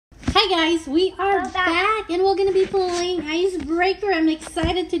guys, we are back and we're gonna be playing Icebreaker. I'm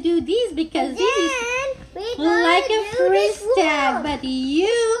excited to do these because this is like a freestyle. But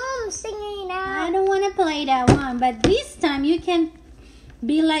I don't want to play that one. But this time you can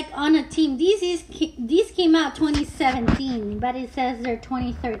be like on a team. This came out 2017, but it says they're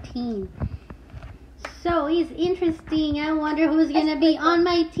 2013. So it's interesting. I wonder who's gonna be on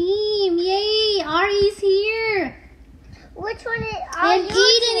my team. Yay! Ari's here. Which one is? And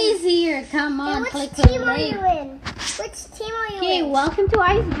Eden is here. Come on, click the link. Which team are you in? Which team are you in? Okay, welcome to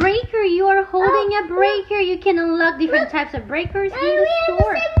Icebreaker. You are holding a breaker. You can unlock different types of breakers in the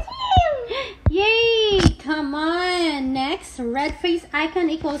store. Yay! Come on. Next, red face icon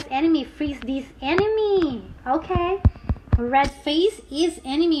equals enemy. Freeze this enemy. Okay. Red face is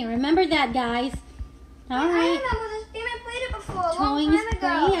enemy. Remember that, guys. All right. I remember this game. I played it before. A long Towing time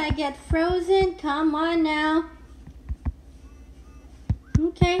ago. I get frozen. Come on now.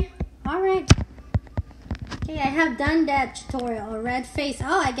 Okay. All right. Okay, I have done that tutorial. Red face.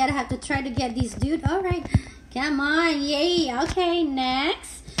 Oh, I gotta have to try to get this dude. All right. Come on. Yay. Okay,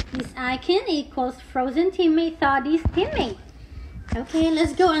 next. This icon equals frozen teammate. Thaw this teammate. Okay,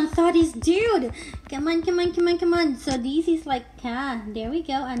 let's go and thaw this dude. Come on, come on, come on, come on. So this is like, there we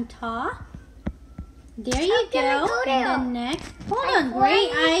go. And thaw. There you go. And then next. Hold on.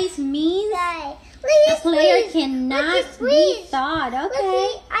 Gray eyes means the player cannot be thawed.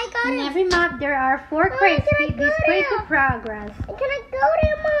 Okay. I got In it. every map, there are 4 crates. Keep this crate to progress. Can I go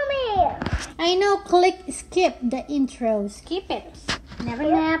there, Mommy? I know. Click skip the intro. Skip it. In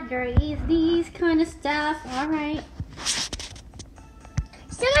every map, there is these kind of stuff. All right.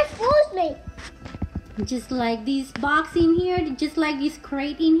 Someone fools me. Just like this box in here. Just like this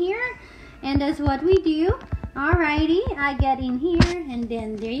crate in here. And that's what we do. Alrighty, I get in here and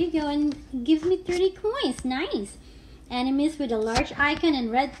then there you go, and it gives me 30 coins. Nice. Enemies with a large icon and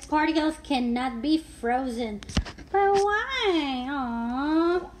red particles cannot be frozen. But why?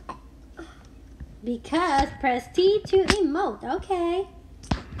 Aww. Because press T to emote. Okay.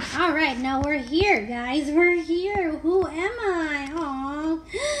 Alright, now we're here, guys. We're here. Who am I? Aww.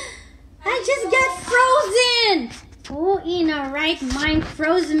 I just got frozen. Who in a right mind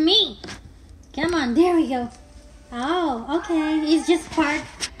froze me? Come on, there we go. Oh, okay. It's just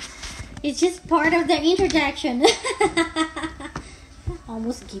part of the introduction.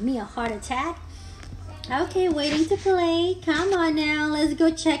 Almost give me a heart attack. Okay, waiting to play. Come on now, let's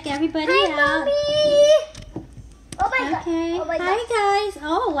go check everybody out. Mommy. Oh my god. Okay. Oh my Hi god. guys.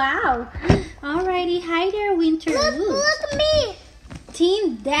 Oh wow. Alrighty. Hi there, Winter. Look at me.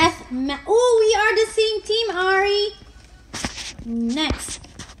 Team Death. Oh, we are the same team, Ari. Next.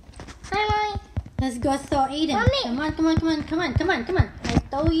 Hi, Mommy. Let's go thaw Eden. Mommy. Come on, come on, come on, come on, come on, come on. I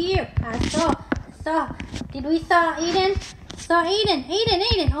thaw you. I thaw. Did we thaw Eden? Thaw Eden.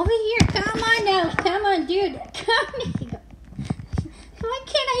 Eden, over here. Come on now. Come on, dude. Come here. Why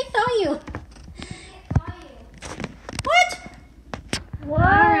can't I thaw you? What?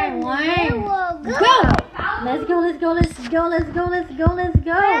 Alright, one. Go. Let's go. Are we in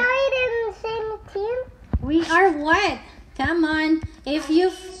the same team? We are what? Come on.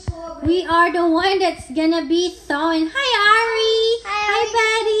 We are the one that's gonna be thawing. Hi, Ari. Hi,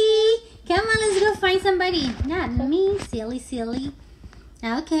 buddy. Come on, let's go find somebody. Not me, silly.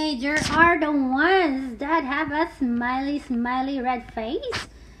 Okay, there are the ones that have a smiley red face.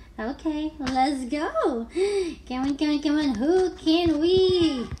 Okay, let's go. Come on. Who can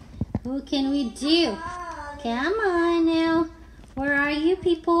we do? Come on now. Where are you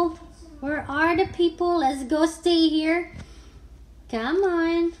people? Where are the people? Let's go stay here. Come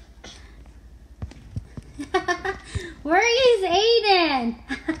on. Where is Aiden?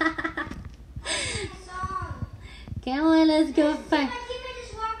 Come on, let's go find.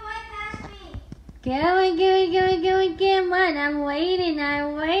 Come on.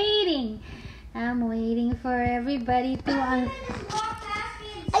 I'm waiting for everybody to I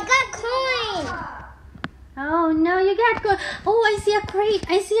got coins. Oh no, you got go. Oh, I see a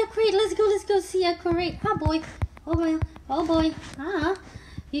crate. Let's go see a crate. Oh boy.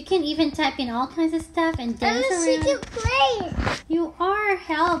 You can even type in all kinds of stuff and dance around. I'm in a secret place. You are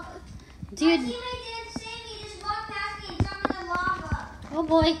help, dude. Oh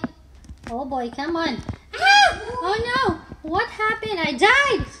boy, come on. Ah! Oh no, what happened? I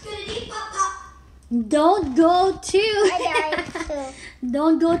died. Don't go to. I died too.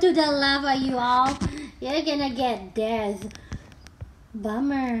 Don't go to the lava, you all. You're gonna get dead.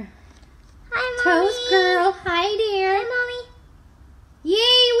 Bummer. Hi, Mommy. Toast girl, hi there. Hi, Mommy. Yay,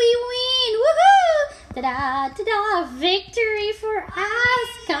 we win! Woohoo! Ta-da! Victory for us!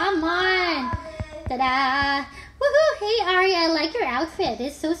 Come on! Ta-da! Woohoo! Hey Ari, I like your outfit.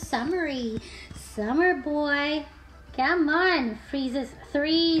 It's so summery. Summer boy. Come on. Freezes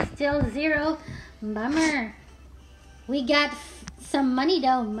 3, still 0. Bummer. We got some money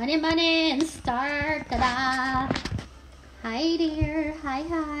though. Money, and start. Ta-da! Hi there. Hi.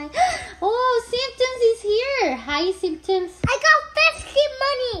 Oh, Symptoms is here. Hi, Symptoms. I got 50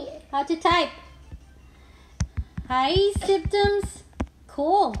 money. How to type? Hi, Symptoms.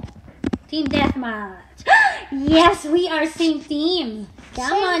 Cool. Team Deathmatch. Yes, we are same team.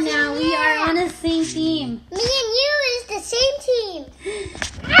 Come on now, we are on the same team. Me and you is the same team.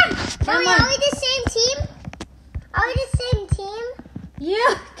 Come on. Are we the same team? Are we the same team?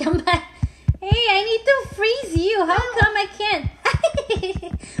 You, come back. Hey, I need to freeze you. How come I can't?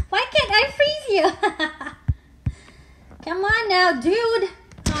 Why can't I freeze you? Come on now, dude.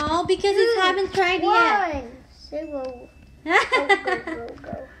 Oh, because you haven't tried yet. 1, 0.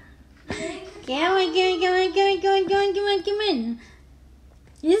 Go. Come on.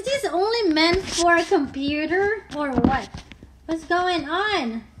 Is this only meant for a computer or what? What's going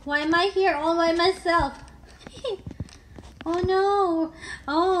on? Why am I here all by myself? Oh no.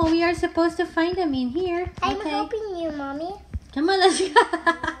 Oh, we are supposed to find them in here. I'm Okay. helping you, Mommy. Come on, let's go.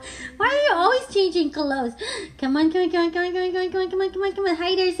 Why are you always changing clothes? Come on. Hi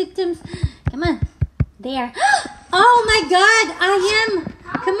there, Symptoms. Come on. There. Oh my god, I am.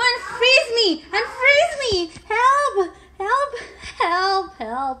 Come on, freeze me. Unfreeze me. Help. Ah,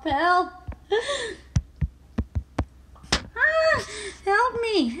 help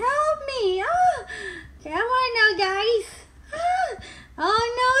me. Ah, come on now, guys. Ah, oh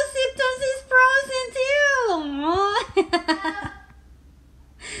no, Symptoms is frozen too.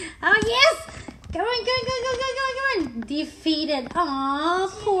 Oh yes. Come on. Defeated. Oh,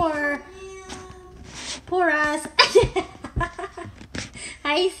 poor us.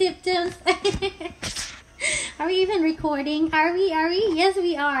 Hi, Symptoms. Are we even recording? Are we? Yes,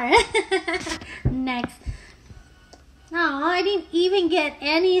 we are. Next. Oh, I didn't even get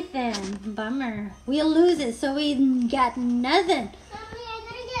anything. Bummer. We'll lose it, so we got nothing. Mommy, I'm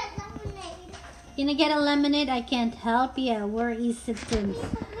gonna get lemonade. Gonna get a lemonade? I can't help you. Where is Symptoms?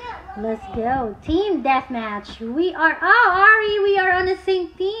 Let's go. Team Deathmatch. We are... Oh, Ari, we are on the same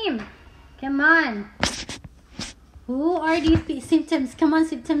team. Come on. Who are these Symptoms? Come on,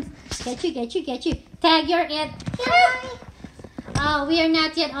 Symptoms. Get you. Tag, you're it. Oh, we are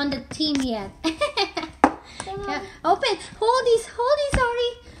not yet on the team yet. Open. Hold these,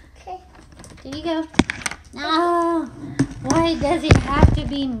 Ari. Okay. There you go. Oh, why does it have to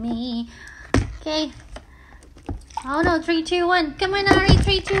be me? Okay. Oh no, 3, 2, 1. Come on, Ari.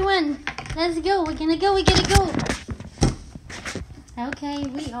 3, 2, 1. Let's go. We're gonna go. Okay,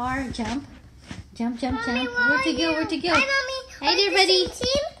 we are. Jump. Mommy, Where to go? Hi, Mommy. Hey there, buddy.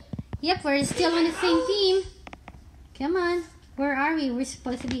 Yep, we're still on the same team. Come on. Where are we? We're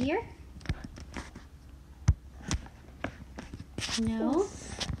supposed to be here? No.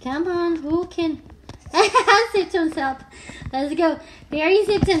 Come on. Who can... Symptoms help. Let's go. There is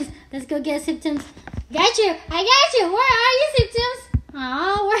Symptoms. Let's go get Symptoms. Got you. I got you. Where are you, Symptoms?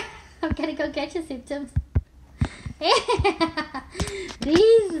 Oh, I'm gonna go get you, Symptoms.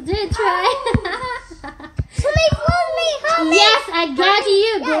 Please do try. Somebody phone me. Help me. Yes, I got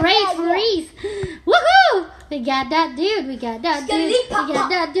you. Yeah, Great yeah. freeze. Woohoo! We got that dude.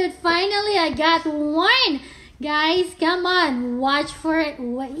 Finally, I got one. Guys, come on. Watch for it.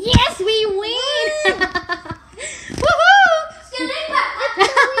 Yes, we win. Woohoo!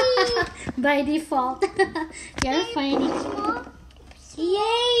 By default. You're funny.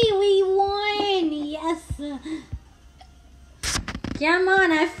 Yay, we won. Yes. Come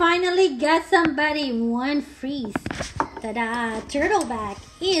on, I finally got somebody. One freeze. Ta-da! Turtleback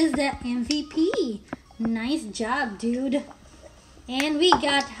is the MVP. Nice job, dude. And we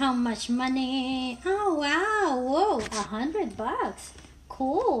got how much money? Oh, wow. Whoa, $100.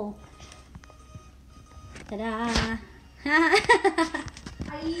 Cool. Ta-da.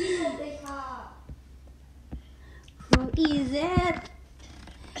 Who is it?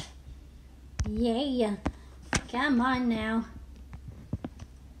 Yeah. Come on now.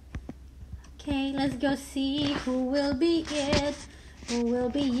 Okay, let's go see who will be it. Who will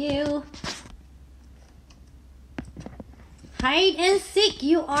be you? Hide and seek.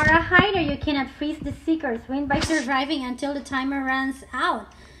 You are a hider. You cannot freeze the seekers. Win by surviving until the timer runs out.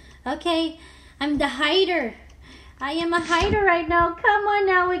 Okay, I'm the hider. I am a hider right now. Come on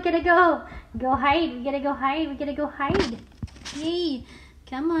now. We gotta go. Go hide. We gotta go hide. Yay.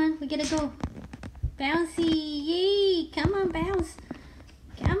 Come on. We gotta go. Bouncy. Yay. Come on, bounce.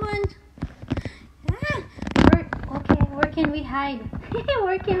 Come on. Where can we hide?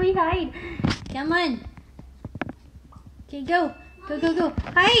 Where can we hide? Come on. Okay, go. Go, go, go.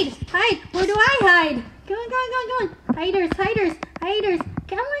 Hide. Hide. Where do I hide? Come on, come on, come on, come on. Hiders, hiders, hiders.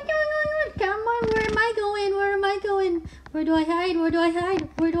 Come on, come on, come on, come on. Where am I going? Where am I going? Where do I hide? Where do I hide?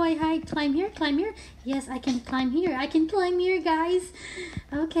 Where do I hide? Climb here, climb here. Yes, I can climb here. I can climb here, guys.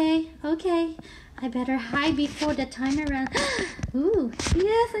 Okay, okay. I better hide before the timer runs. Ooh,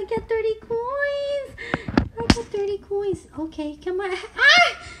 yes, I got 30 coins. I got 30 coins. Okay, come on.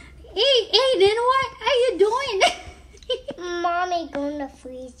 Ah! Hey, Aiden, what are you doing? Mommy gonna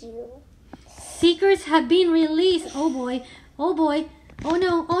freeze you. Secrets have been released. Oh boy. Oh boy. Oh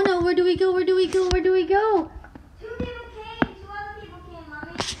no. Oh no. Where do we go? Where do we go? Where do we go? 2 people came. 2 other people came,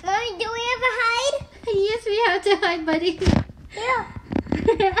 Mommy. Mommy, do we ever hide? Yes, we have to hide, buddy. Yeah.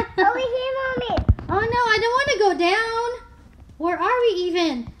 Over here, Mommy. Oh no, I don't want to go down. Where are we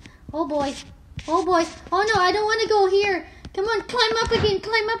even? Oh boy. Oh boy. Oh no, I don't want to go here. Come on, climb up again,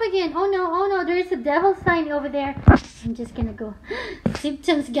 climb up again. Oh no, there is a devil sign over there. I'm just gonna go.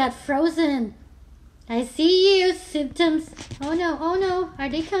 Symptoms got frozen. I see you, Symptoms. Oh no. Are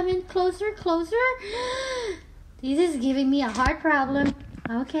they coming closer, closer? This is giving me a heart problem.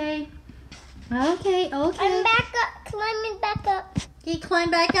 Okay. I'm back up, climbing back up. Okay,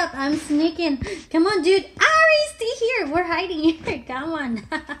 climb back up. I'm sneaking. Come on, dude. Ari, stay here. We're hiding here. Come on.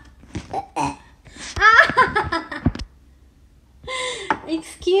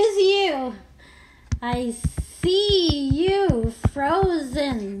 Excuse you. I see you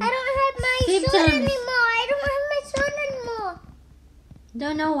frozen. I don't have my sword anymore. I don't have my sword anymore.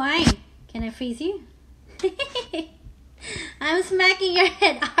 Don't know why. Can I freeze you? I'm smacking your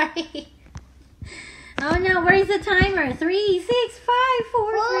head, Ari. Oh no, where is the timer? 3, 6, 5,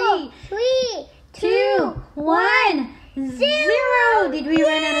 4, 3, 2, 1, 0. Did we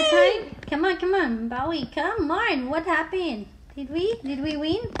run out of time? Come on, Bowie. Come on. What happened? Did we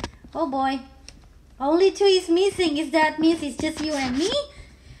win? Oh boy. Only 2 is missing. Is that means it's just you and me?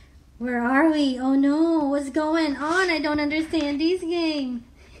 Where are we? Oh no. What's going on? I don't understand this game.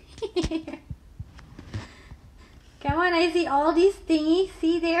 Come on, I see all these thingies.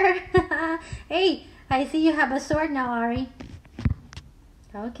 See there? Hey, I see you have a sword now, Ari.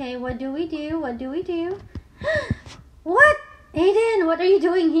 Okay, what do we do? What do we do? What? Aiden, what are you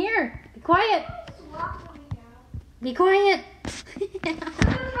doing here? Be quiet. Be quiet.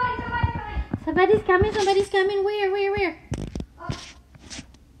 Somebody's coming. Where?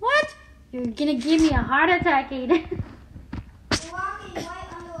 What? You're gonna give me a heart attack, Aiden. They're walking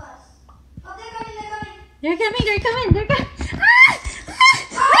right under us. Oh, they're coming. They're coming.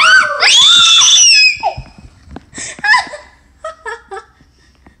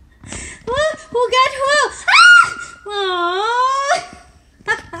 Who got who?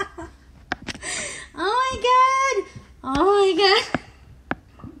 Oh my god.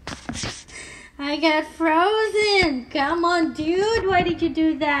 I got frozen. Come on, dude. Why did you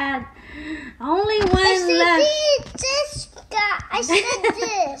do that? Only one left. I said this. I said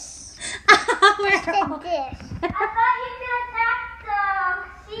this. I thought you could attack the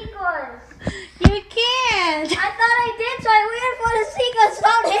seagulls. You can't. I thought I did, so I waited for the seagulls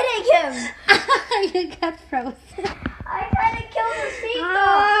without hitting him. You got frozen. I tried to kill the seagull.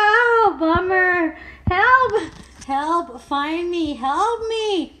 Oh, bummer. Help. Find me. Help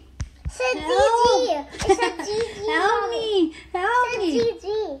me. It said GG. It said GG. Help me. It said GG.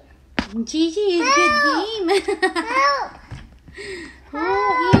 GG is a good game. Help. Who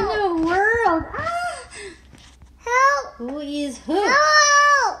in the world? Help. Who is who?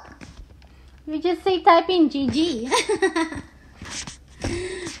 Help. You just say type in GG.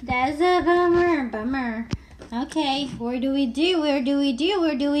 That's a bummer. Okay, where do we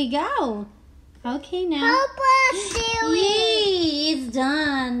go? Okay, now. Help us, Silly. Yay, it's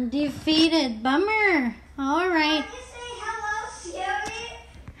done. Defeated. Bummer. All right. Can you say hello, Silly?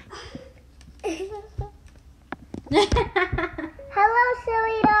 Hello,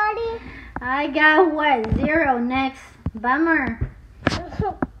 Silly Daddy. I got what? 0 next. Bummer.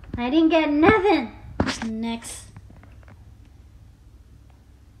 I didn't get nothing. Next.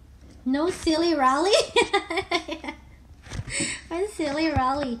 No silly rally? What's silly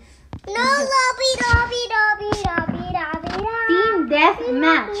rally? No lobby. Team death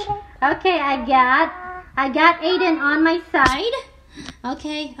match. Okay, I got Aiden on my side.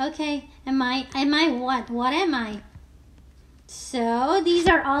 Okay. Am I what? What am I? So these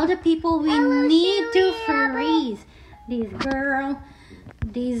are all the people we need to freeze. This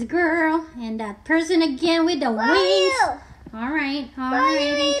girl, and that person again with the wings. Alright.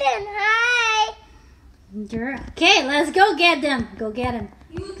 Aiden, hi. Okay, let's go get them. Go get them.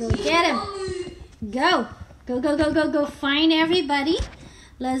 Go. Find everybody.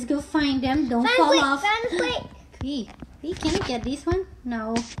 Let's go find them. Don't fall off. Wait. Okay. We can't get this one.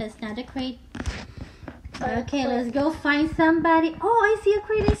 No, that's not a crate. Okay, let's go find somebody. Oh, I see a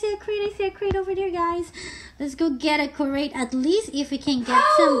crate. I see a crate over there, guys. Let's go get a crate at least. If we can get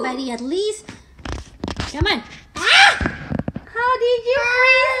somebody at least. Come on. Ah! How did you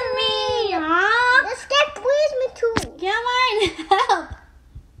freeze me? Huh? This cat freeze me too. Come on.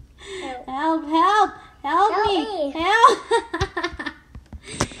 Help. Help me. Help.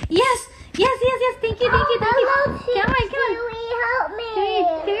 Yes. Thank you. Hello, Come on. Stewie, help me.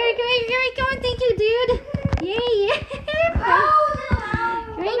 Come on. Thank you, dude. Yeah. Come on.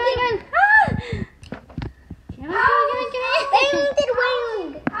 Painted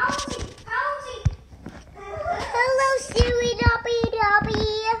wing. Hello, Stewie, Dobby.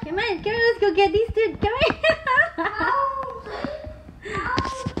 Come on, let's go get these dude. Come on.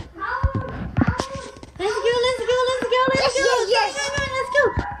 Let's go. Yes. Come on, let's go.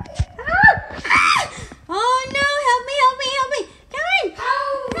 Oh no, help me. Come on.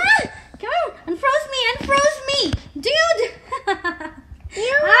 Come on, unfroze me. Dude.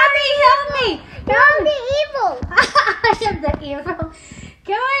 Ari, help me. You're the evil. I am the evil.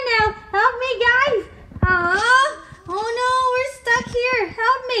 Come on now, help me, guys. Oh no, we're stuck here.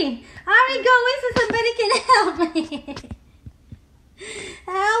 Help me. Ari, go away so somebody can help me.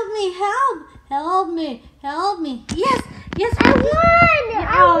 Help me. Yes, I won.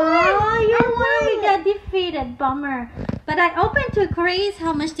 You won. We got defeated. Bummer. But I opened 2 crates.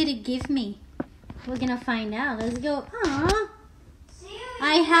 How much did it give me? We're gonna find out. Let's go.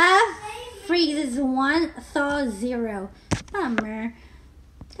 I have freezes 1, thaw 0. Bummer.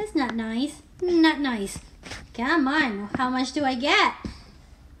 That's not nice. Come on. How much do I get?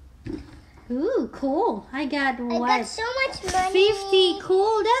 Ooh, cool. I got what? I got so much money. 50.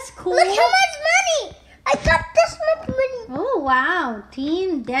 Cool. That's cool. Look how much money. I got this much money. Oh, wow.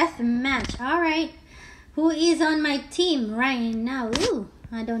 Team deathmatch. All right. Who is on my team right now? Ooh,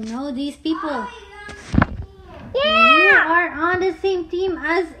 I don't know these people. You are on the same team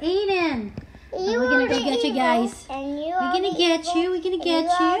as Aiden. We're going to go get you guys. We're going to get you. You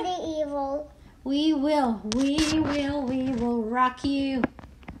are the evil. We will rock you.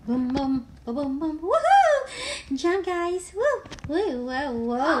 Boom, boom, boom, boom, boom. Woohoo! Jump, guys.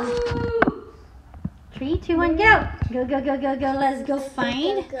 Whoa. 3, 2, 1, go. Go. Let's go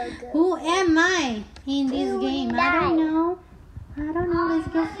find. Who am I in this game? I don't know. Let's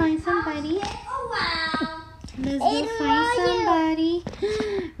go find somebody. Let's go find somebody.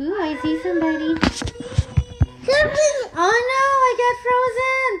 Ooh, I see somebody. Oh no,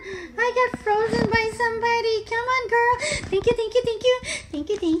 I got frozen by somebody. Come on, girl. Thank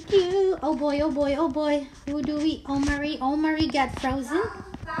you. Oh boy. Who do we? Omari got frozen.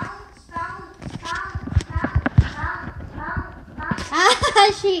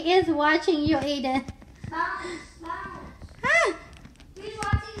 She is watching you, Aiden.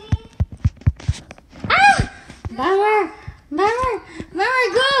 Bummer, go,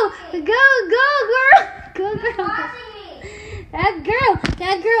 girl. That girl.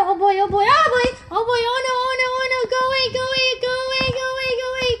 Oh boy. Oh no. Go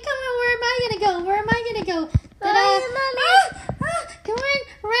away. Come on, where am I gonna go? Come on,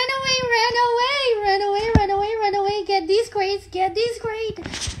 run away. Get these crates.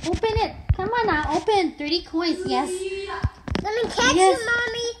 Open it. Come on now, open. 30 coins, yes. Let me catch you,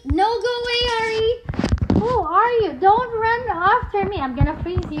 Mommy. No, go away, Ari. Who are you? Don't run after me. I'm gonna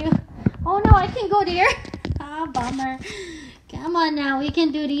freeze you. Oh no, I can go there. Bummer. Come on now, we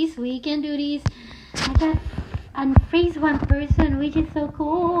can do these. I got unfreeze one person, which is so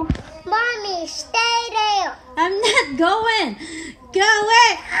cool. Mommy, stay there. I'm not going. Go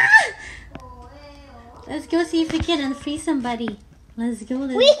away. Let's go see if we can unfreeze somebody. Let's go.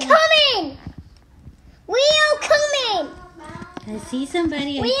 We coming. I see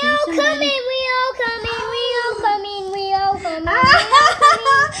somebody. We all coming.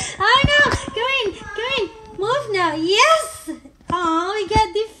 Oh no! Go in! Move now! Yes! Oh, we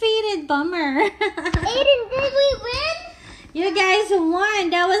got defeated. Bummer. Aiden, did we win? You guys won.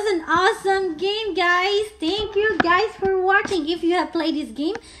 That was an awesome game, guys. Thank you guys for watching. If you have played this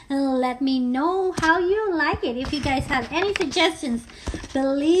game, let me know how you like it. If you guys have any suggestions,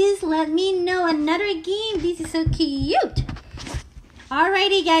 please let me know. Another game. This is so cute.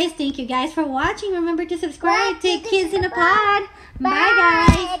 Alrighty, guys. Thank you guys for watching. Remember to subscribe to Kids in a Pod. Bye,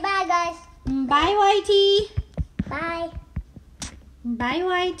 guys. Bye, guys. Bye, YT. Bye. Bye,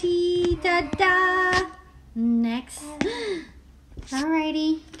 YT. Ta-da. Next.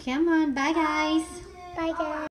 Alrighty. Come on. Bye, guys. Bye, guys.